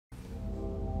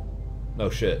Oh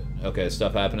shit. Okay,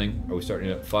 stuff happening. Are we starting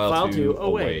to file to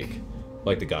awake?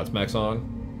 Like the Godsmack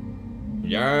song?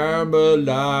 I'm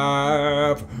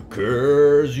alive,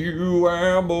 'cause you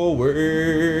am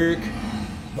awake.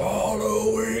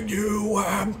 Following you,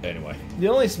 Anyway. The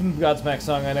only Godsmack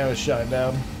song I know is Shine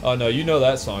Down. Oh no, you know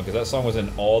that song, because that song was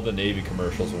in all the Navy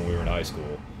commercials when we were in high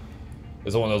school.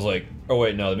 It's the one that was like, oh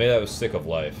wait, no, maybe that was Sick of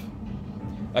Life.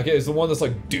 Okay, it's the one that's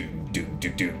like, doom, doom,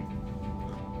 doom, doom.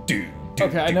 Doom, doom,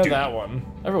 okay, I know that one.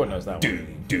 Everyone knows that one.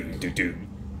 Doom, doom, doom, doom.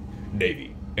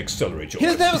 Navy, accelerate your... He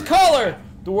doesn't have his collar!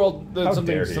 The world, How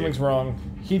dare he. something's wrong.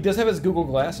 He does have his Google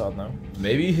Glass on, though.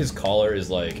 Maybe his collar is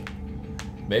like...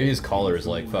 Maybe his collar is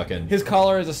like fucking... His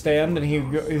collar is a stand, and he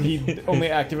only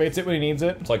activates it when he needs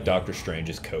it. It's like Doctor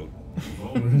Strange's coat.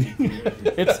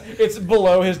 it's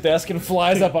below his desk and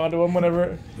flies up onto him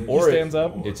whenever he stands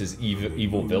up. It's his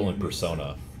evil villain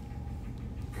persona.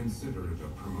 Consider it a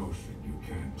promotion you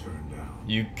can't turn down.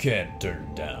 You can't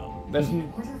turn down.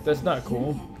 That's not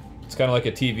cool. It's kind of like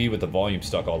a TV with the volume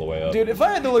stuck all the way up. Dude, if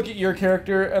I had to look at your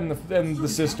character and the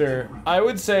sister, I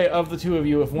would say of the two of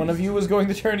you, if one of you was going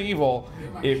to turn evil,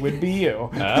 it would be you.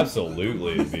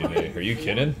 Absolutely, it'd be me. Are you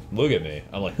kidding? Look at me.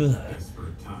 I'm like,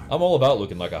 I'm all about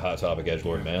looking like a Hot Topic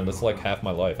edgelord, man. That's like half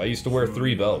my life. I used to wear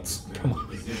 3 belts. Come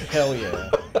on. Hell yeah.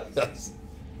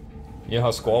 You know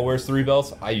how Squall wears 3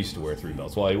 belts? I used to wear 3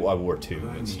 belts. Well, I wore 2,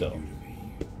 but still.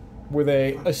 Were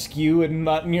they askew and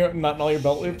not in all your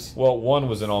belt loops? Well, one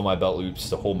was in all my belt loops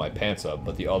to hold my pants up,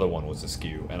 but the other one was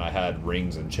askew, and I had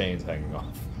rings and chains hanging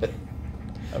off.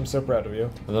 I'm so proud of you.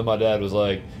 And then my dad was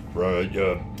like, "Right,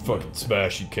 fucking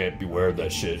Smash, you can't be wearing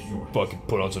that shit. You fucking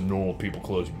put on some normal people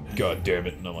clothes, god damn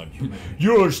it." And I'm like, "You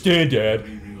don't understand, Dad.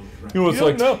 You know what it's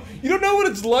like you don't know what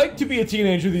it's like to be a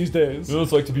teenager these days. You know what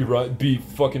it's like to be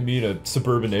fucking me in a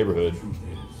suburban neighborhood.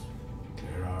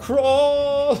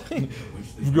 Crawl!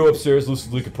 You go upstairs, listen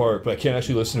to Linkin Park, but I can't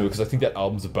actually listen to it because I think that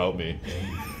album's about me.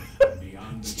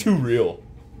 It's too real.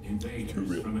 Too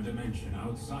real.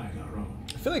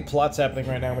 I feel like plot's happening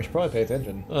right now and we should probably pay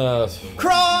attention.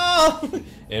 Crawl!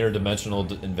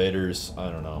 Interdimensional invaders, I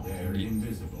don't know.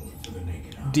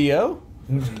 Dio?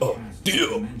 Oh,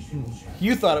 Dio!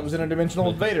 You thought it was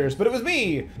interdimensional invaders, but it was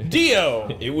me,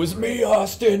 Dio! It was me,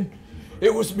 Austin!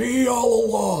 It was me all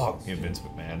along! Yeah, Vince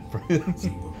McMahon.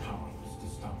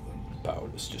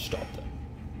 Powerless to stop them.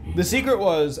 The secret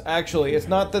was actually it's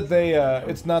not that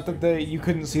they you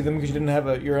couldn't see them because you didn't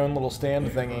have your own little stand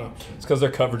thingy. It's because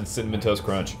they're covered in Cinnamon Toast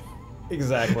Crunch.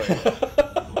 Exactly.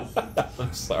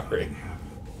 I'm sorry.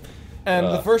 And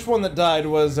the first one that died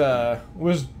was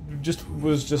just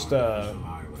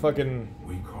fucking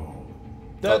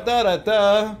da da da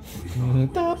da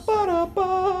da ba da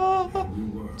ba.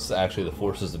 It's actually the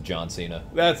forces of John Cena.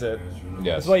 That's it.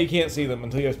 Yes. That's why you can't see them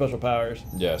until you have special powers.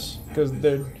 Yes. Because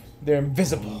they're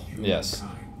invisible. Yes.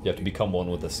 You have to become one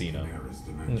with the Cena.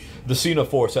 The Cena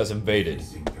force has invaded.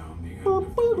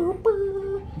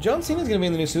 John Cena's gonna be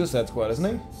in the new Suicide Squad, isn't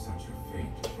he?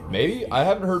 Maybe. I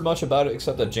haven't heard much about it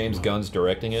except that James Gunn's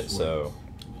directing it, so...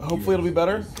 Hopefully it'll be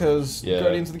better, because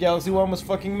Guardians of the Galaxy 1 was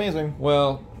fucking amazing.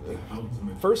 Well,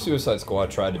 first Suicide Squad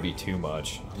tried to be too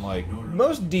much. I'm like...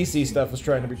 Most DC stuff was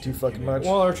trying to be too fucking much.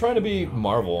 Well, they're trying to be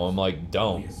Marvel. I'm like,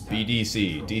 don't. Be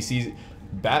DC. DC's...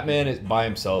 Batman by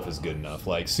himself is good enough.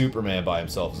 Like, Superman by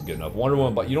himself is good enough. Wonder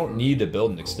Woman, but you don't need to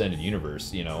build an extended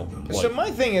universe, you know? Like, so my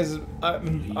thing is,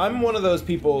 I'm one of those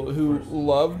people who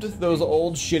loved those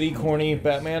old, shitty, corny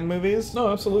Batman movies. No,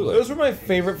 absolutely. Those were my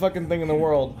favorite fucking thing in the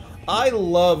world. I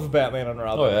love Batman and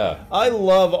Robin. Oh, yeah. I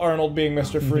love Arnold being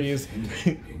Mr. Freeze.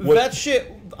 That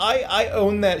shit, I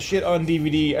own that shit on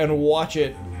DVD and watch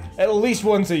it at least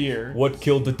once a year. What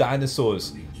killed the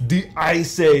dinosaurs? The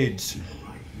Ice Age!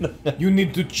 You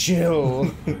need to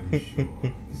chill.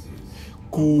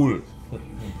 Cool.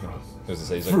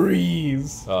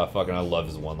 Freeze. Oh, fucking, I love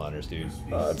his one-liners, dude.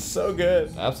 Oh, it's so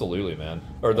good. Absolutely, man.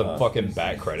 Or the fucking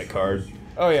bat credit card.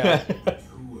 Oh, yeah.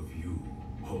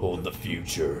 Hold the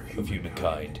future of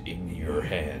humankind in your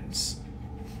hands.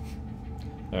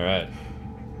 Alright.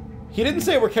 He didn't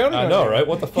say we're counting on I know, you. right?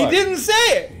 What the fuck? He didn't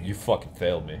say it! You fucking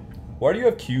failed me. Why do you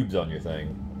have cubes on your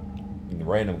thing?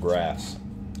 Random graphs.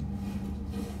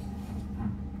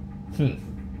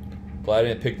 Glad I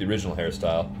didn't pick the original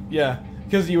hairstyle. Yeah,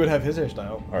 because you would have his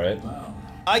hairstyle. Alright.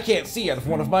 I can't see out of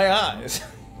one of my eyes.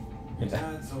 Your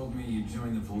dad told me you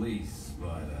joined the police,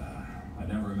 but I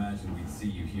never imagined we'd see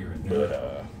you here in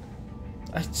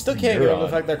I still can't get over the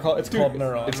fact it's called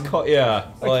Neuron. It's called, yeah.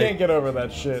 I can't get over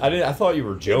that shit. I thought you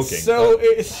were joking.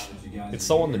 It's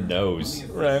so on the nose.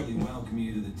 Right. Welcome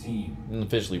you to the team.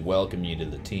 Officially welcome you to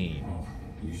the team. Oh,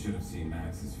 you should have seen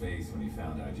Max's face when he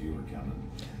found out you were coming.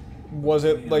 Was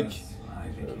it like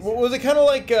Was it kind of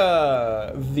like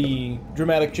the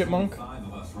Dramatic Chipmunk?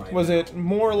 Was it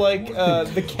more like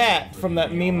the cat from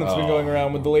that meme that's been going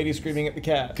around with the lady screaming at the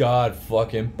cat? God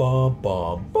fucking bum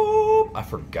bum bum. I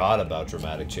forgot about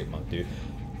Dramatic Chipmunk, dude.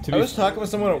 I was talking with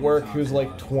someone at work who's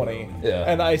like 20,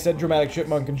 and I said Dramatic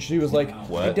Chipmunk, and she was like,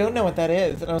 "What? I don't know what that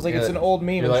is." And I was like, "It's an old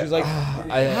meme." And like, she was like,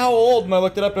 "How old?" And I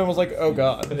looked it up and I was like, "Oh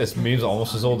god." This meme's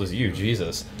almost as old as you,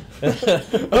 Jesus.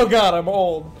 Oh god, I'm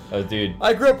old. Oh, dude.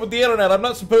 I grew up with the internet. I'm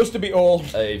not supposed to be old.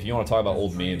 If you want to talk about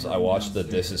old memes, I watched the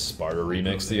This Is Sparta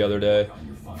remix the other day.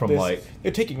 From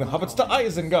They're taking the hobbits to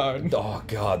Isengard. Oh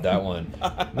god, that one.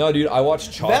 No, dude, I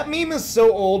watched That meme is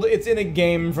so old. It's in a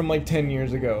game from like 10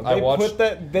 years ago.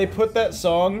 They put that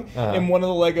song in one of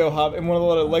the Lego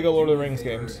Lord of the Rings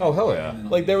games. Oh hell yeah!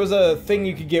 Like there was a thing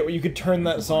you could get where you could turn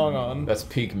that song on. That's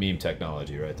peak meme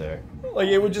technology right there. Like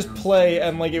it would just play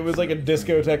and like it was like a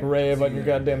discotheque rave on your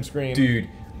goddamn screen. Dude,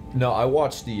 no, I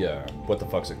watched the what the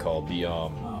fuck's it called? The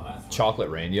Chocolate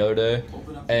Rain the other day,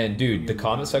 and dude, the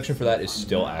comment section for that is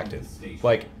still active.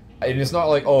 Like, and it's not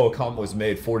like, oh, a comment was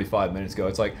made 45 minutes ago.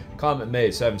 It's like, comment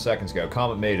made 7 seconds ago,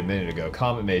 comment made a minute ago,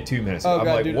 comment made 2 minutes ago. Oh, God,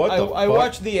 I'm like, dude, what the fuck? I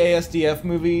watched the ASDF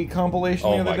movie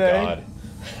compilation the other day. Oh my god.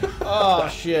 Oh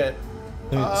shit.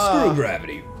 Screw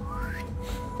gravity.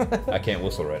 I can't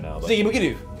whistle right now. But...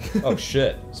 Oh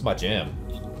shit, it's my jam.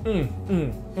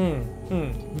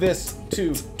 This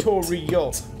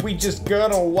tutorial, we just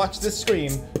gonna watch the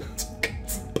screen.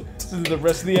 This is the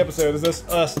rest of the episode. Is this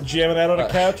us jamming out on a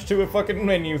couch to a fucking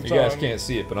menu song? You guys can't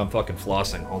see it, but I'm fucking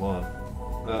flossing. Hold on.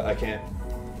 I can't.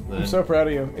 I'm so proud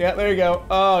of you. Yeah, there you go.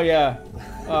 Oh yeah.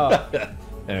 Oh.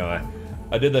 Anyway,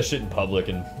 I did that shit in public,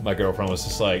 and my girlfriend was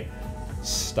just like,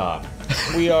 "Stop."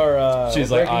 We are. She's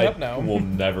like, up now. will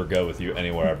never go with you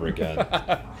anywhere ever again.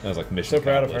 I was like, mission so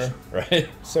proud of accomplished, her. Right?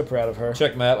 So proud of her.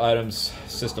 Check map items,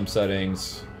 system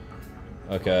settings.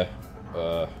 Okay.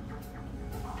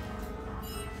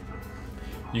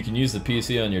 You can use the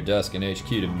PC on your desk in HQ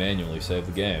to manually save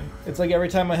the game. It's like every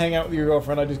time I hang out with your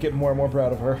girlfriend, I just get more and more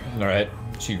proud of her. All right.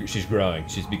 She's growing.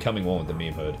 She's becoming one with the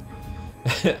meme hood.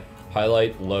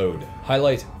 Highlight load.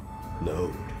 Highlight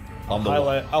load. I'll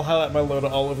highlight my load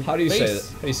all over. How do you say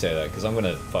that? How do you say that? Because I'm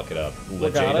gonna fuck it up.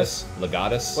 Legatus.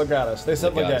 Legatus. They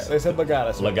said legatus. They said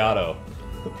legatus. Legato.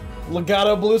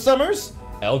 Legato Blue Summers.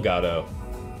 Elgato.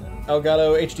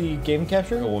 Elgato HD game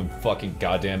capture. Oh, fucking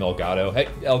goddamn Elgato. Hey,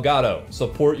 Elgato,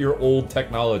 support your old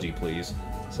technology, please.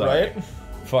 Sorry. Right.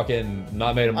 Fucking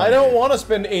not made of money. I don't want to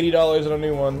spend $80 on a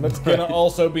new one. That's gonna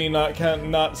also be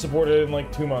not supported in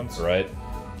like 2 months. Right.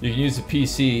 You can use the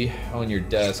PC on your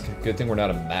desk. Good thing we're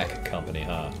not a Mac company,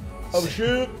 huh? Oh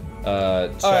shit.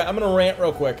 Alright, I'm gonna rant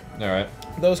real quick. Alright.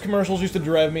 Those commercials used to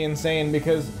drive me insane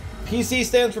because PC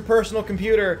stands for personal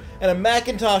computer, and a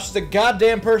Macintosh is a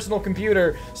goddamn personal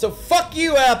computer. So fuck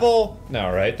you, Apple.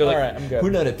 No, right? They're like, alright, I'm good. We're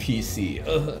not a PC.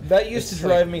 Ugh. That used to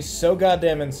drive me so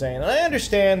goddamn insane. And I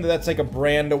understand that that's like a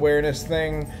brand awareness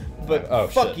thing,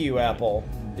 but fuck you, Apple.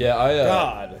 Yeah,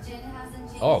 God.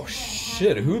 Oh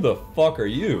shit, who the fuck are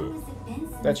you?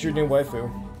 That's your new waifu.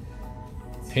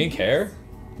 Pink hair?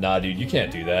 Nah, dude, you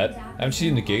can't do that. Haven't you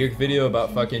seen the Giga video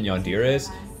about fucking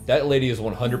Yandire's? That lady is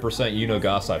 100% Yuno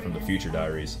Gasai from the Future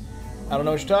Diaries. I don't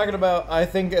know what you're talking about. I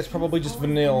think it's probably just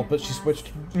Vanille, but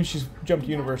she's jumped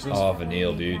universes. Oh,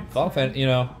 Vanille, dude. Final Fantasy, you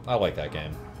know, I like that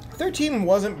game. 13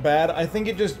 wasn't bad. I think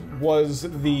it just was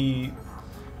the...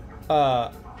 I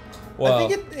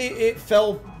think it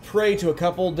fell prey to a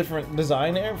couple different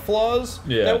design flaws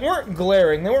that weren't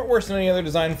glaring. They weren't worse than any other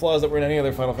design flaws that were in any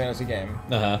other Final Fantasy game.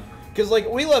 Because, like,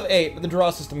 we love 8, but the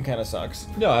draw system kind of sucks.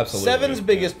 No, absolutely. 7's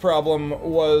biggest problem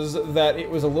was that it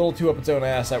was a little too up its own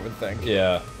ass, I would think.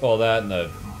 Yeah, well, that and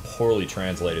the poorly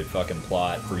translated fucking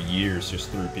plot for years just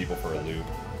threw people for a loop.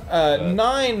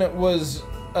 9 was,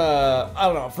 I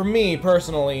don't know, for me,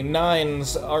 personally,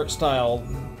 9's art style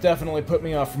definitely put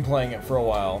me off from playing it for a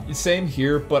while. Same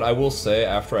here, but I will say,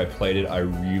 after I played it, I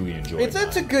really enjoyed it.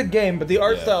 It's a good game, but the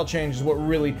art style change is what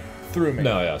really threw me.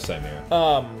 No, yeah, same here.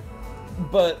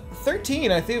 But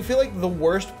 13, I feel like the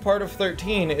worst part of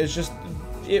 13 is just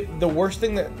the worst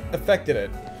thing that affected it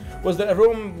was that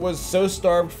everyone was so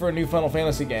starved for a new Final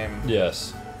Fantasy game.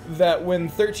 Yes. That when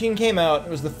 13 came out, it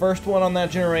was the first one on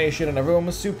that generation, and everyone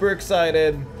was super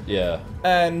excited. Yeah.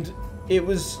 And it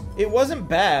wasn't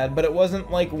bad, but it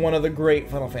wasn't like one of the great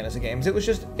Final Fantasy games. It was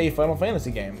just a Final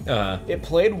Fantasy game. It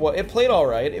played all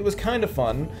right. It was kind of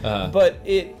fun, but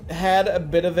it had a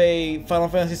bit of a Final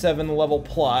Fantasy VII level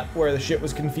plot where the shit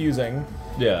was confusing.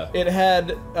 Yeah. It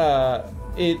had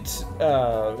its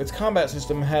combat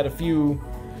system had a few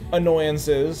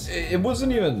annoyances. It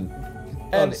wasn't even.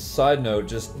 On a side note,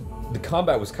 just the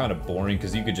combat was kind of boring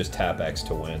because you could just tap X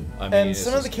to win. I mean, and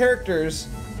some of the characters,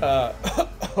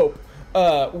 Hope,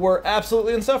 were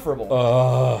absolutely insufferable.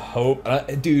 Hope.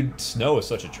 Dude, Snow is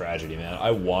such a tragedy, man.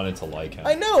 I wanted to like him.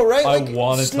 I know, right? I wanted to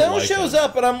like him. Snow shows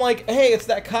up, and I'm like, hey, it's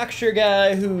that cocksure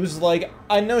guy who's like,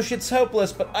 I know shit's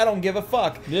hopeless, but I don't give a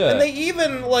fuck. Yeah. And they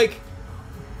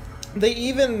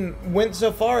even went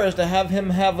so far as to have him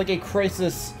have like a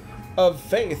crisis of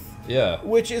faith. Yeah.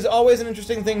 Which is always an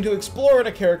interesting thing to explore in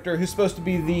a character who's supposed to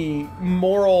be the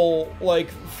moral, like,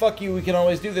 fuck you, we can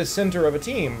always do this center of a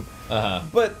team.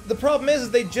 But the problem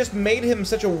is they just made him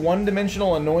such a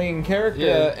one-dimensional, annoying character.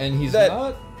 Yeah, and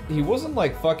he wasn't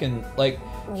like fucking, like...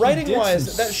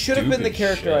 Writing-wise, that should have been the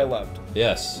character shit. I loved.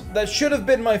 Yes. That should have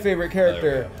been my favorite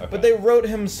character, Okay. but they wrote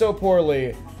him so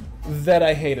poorly that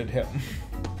I hated him.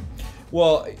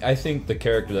 Well, I think the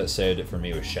character that saved it for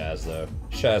me was Shaz, though.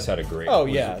 Shaz had a great... Oh,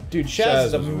 yeah. Dude, Shaz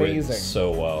is was written amazing.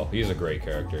 so well. He's a great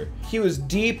character. He was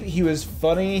deep, he was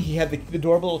funny, he had the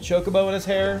adorable little chocobo in his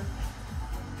hair.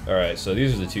 Alright, so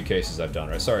these are the two cases I've done,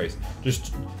 right? Sorry,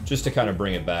 just to kind of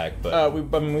bring it back, but... I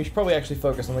mean, we should probably actually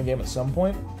focus on the game at some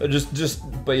point. But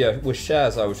yeah, with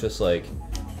Shaz, I was just like...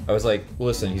 I was like,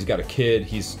 listen, he's got a kid,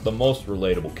 he's the most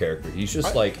relatable character. He's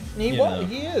just he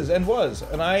is, and was,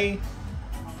 and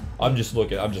I'm just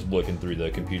looking through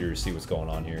the computer to see what's going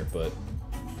on here, but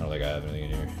I don't think I have anything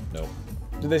in here. Nope.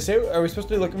 Did they say, are we supposed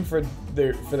to be looking for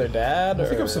their dad? I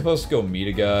think I'm supposed to go meet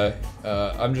a guy.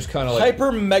 I'm just kind of like...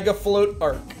 Hyper Mega Float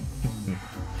Arc.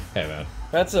 Hey, man.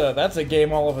 That's a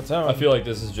game all of its own. I feel like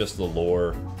this is just the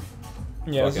lore.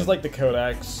 Yeah, this is like the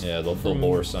Codex. Yeah, the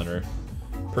lore center.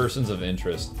 Persons of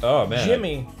interest. Oh, man.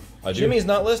 Jimmy. Jimmy's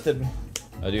not listed.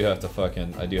 I do have to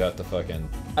fucking...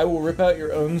 I will rip out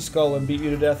your own skull and beat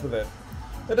you to death with it.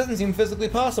 That doesn't seem physically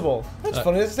possible. That's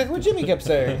funny. That's exactly what Jimmy kept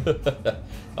saying.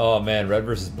 Oh, man. Red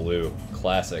versus blue.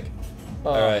 Classic.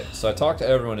 Alright, so I talked to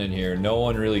everyone in here. No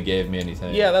one really gave me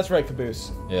anything. Yeah, that's right,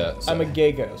 Caboose. Yeah. So. I'm a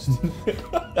gay ghost.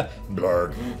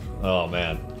 Blurg. Oh,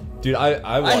 man. Dude,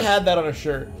 I had that on a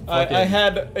shirt. I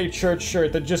had a church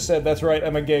shirt that just said, that's right,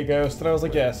 I'm a gay ghost. And I was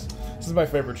like, yes, this is my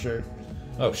favorite shirt.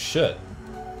 Oh, shit.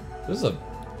 This is a...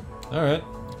 Alright.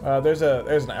 There's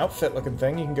an outfit looking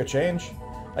thing you can go change.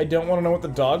 I don't want to know what the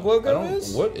dog logo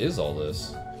is. What is all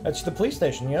this? That's the police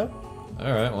station, yo.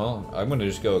 Alright, well, I'm gonna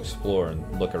just go explore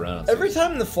and look around. Every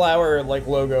time the flower, like,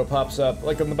 logo pops up,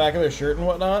 like, on the back of their shirt and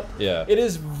whatnot, yeah, it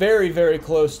is very, very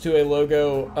close to a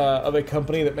logo of a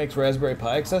company that makes Raspberry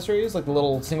Pi accessories, like the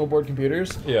little single-board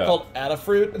computers, called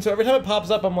Adafruit. And so every time it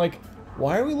pops up, I'm like,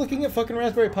 why are we looking at fucking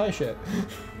Raspberry Pi shit?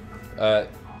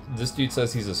 This dude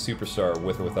says he's a superstar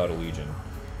with or without a legion.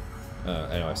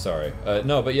 Anyway, sorry.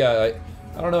 No, but yeah,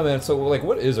 I don't know, man. So, like,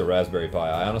 what is a Raspberry Pi?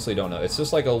 I honestly don't know. It's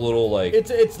just like a little, like...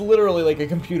 It's literally like a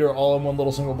computer all on one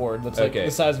little single board that's, like, the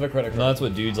size of a credit card. No, that's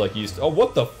what dudes, like, used to... Oh,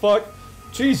 what the fuck?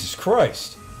 Jesus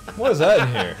Christ. What is that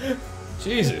in here?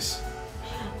 Jesus.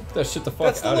 Get that shit the fuck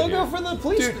out of here. That's the logo for the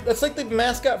police... Dude. That's like the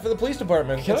mascot for the police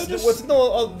department. What's in the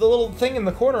little thing in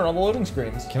the corner on the loading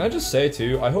screens? Can I just say,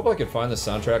 too, I hope I can find the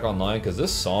soundtrack online, because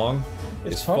this song...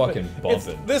 It's fucking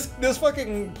bumping. This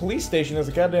fucking police station is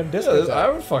a goddamn disco. Yeah, I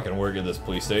would fucking work at this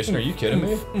police station. Are you kidding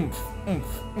me?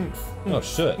 Oh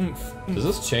shit. Does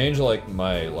this change like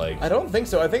my like? I don't think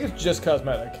so. I think it's just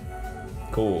cosmetic.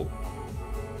 Cool.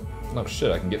 Oh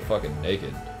shit, I can get fucking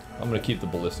naked. I'm gonna keep the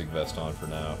ballistic vest on for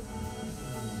now.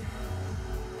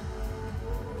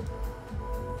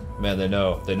 Man, they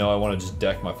know I want to just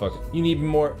deck my fucking... You need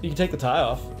more... You can take the tie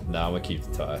off. Nah, I'm gonna keep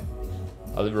the tie.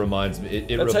 It reminds me...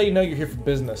 That's how you know you're here for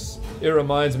business. It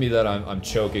reminds me that I'm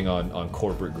choking on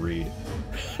corporate greed.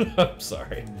 I'm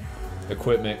sorry.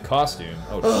 Equipment, costume.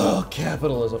 Oh,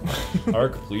 capitalism.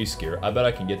 Arc police gear. I bet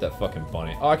I can get that fucking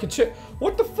bunny. Oh, I can check...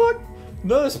 What the fuck?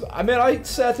 No, I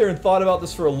sat there and thought about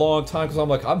this for a long time because I'm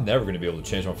like, I'm never going to be able to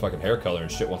change my fucking hair color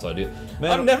and shit once I do.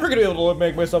 Man, I'm never going to be able to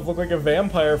make myself look like a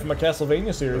vampire from a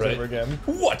Castlevania series ever again.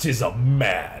 What is a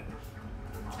man?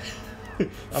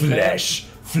 Flesh.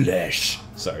 Flesh.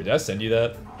 Sorry, did I send you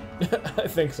that? I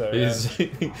think so,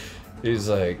 He's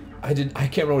like, I can't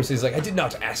remember what he says. He's like, I did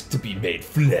not ask to be made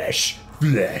flesh.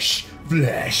 Flesh.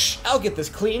 Flesh. I'll get this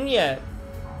clean yet.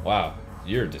 Wow,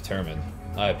 you're determined.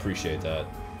 I appreciate that.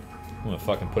 I'm gonna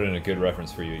fucking put in a good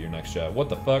reference for you at your next job. What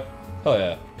the fuck? Hell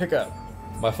yeah. Pick up.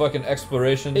 My fucking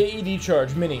exploration. AED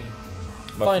charge, mini.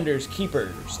 Finders,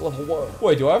 keepers, level 1.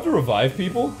 Wait, do I have to revive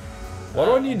people? Why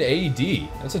do I need an AED?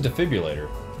 That's a defibrillator.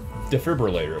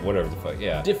 Defibrillator, whatever the fuck,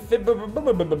 yeah.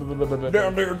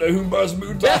 Down there, the Hoomba's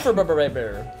moon.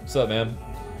 Defibrillator. What's up, man?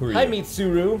 Who are you? Hi,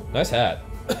 Mitsuru. Nice hat.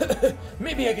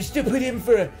 Maybe I could still put him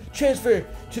for a transfer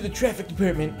to the traffic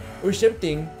department or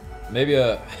something. Maybe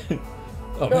a...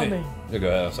 Oh, man. Yeah, go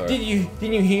ahead. I'm sorry.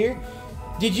 Didn't you hear?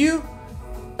 Did you?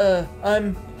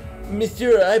 I'm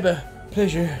Mr. Iba.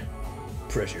 Pleasure.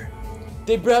 Pressure.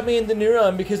 They brought me in the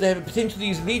Neuron because they have a potential to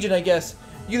use Legion, I guess.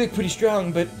 You look pretty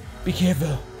strong, but be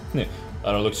careful. Yeah,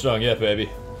 I don't look strong yet, baby.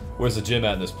 Where's the gym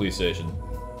at in this police station?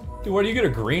 Dude, where do you get a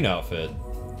green outfit?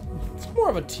 It's more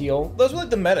of a teal. Those are like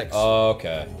the medics. Oh,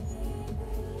 okay.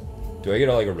 Do I get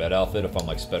like a red outfit if I'm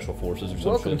like special forces or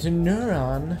something? Welcome to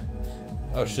Neuron.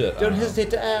 Oh shit. Don't hesitate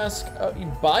to ask. You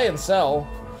buy and sell.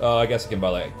 I guess I can buy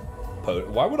like.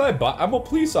 Why would I buy? I'm a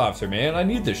police officer, man. I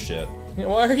need this shit.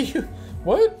 Why are you?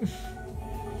 What?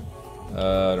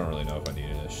 I don't really know if I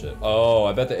need this shit. Oh,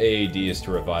 I bet the AAD is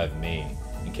to revive me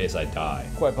in case I die.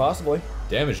 Quite possibly.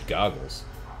 Damaged goggles.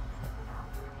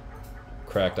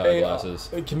 Cracked eyeglasses.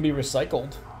 It can be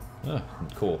recycled. Ah,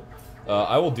 cool.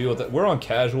 I will deal with it. We're on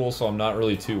casual, so I'm not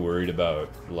really too worried about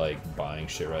like buying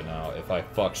shit right now. If I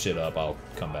fuck shit up, I'll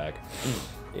come back.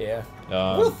 Yeah.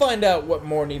 We'll find out what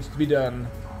more needs to be done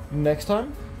next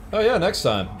time. Oh yeah, next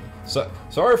time. So,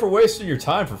 sorry for wasting your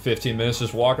time for 15 minutes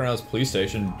just walking around this police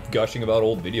station gushing about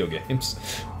old video games.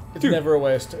 It's never a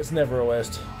waste. It's never a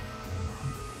waste.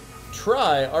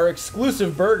 Try our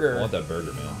exclusive burger. I want that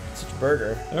burger, man. Such a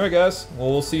burger. Alright, guys.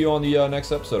 Well, we'll see you on the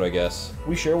next episode, I guess.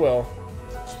 We sure will.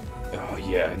 Oh,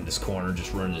 yeah, in this corner,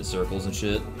 just running in circles and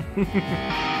shit.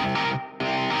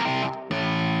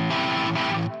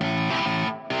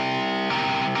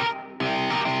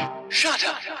 Shut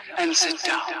up and sit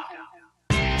down.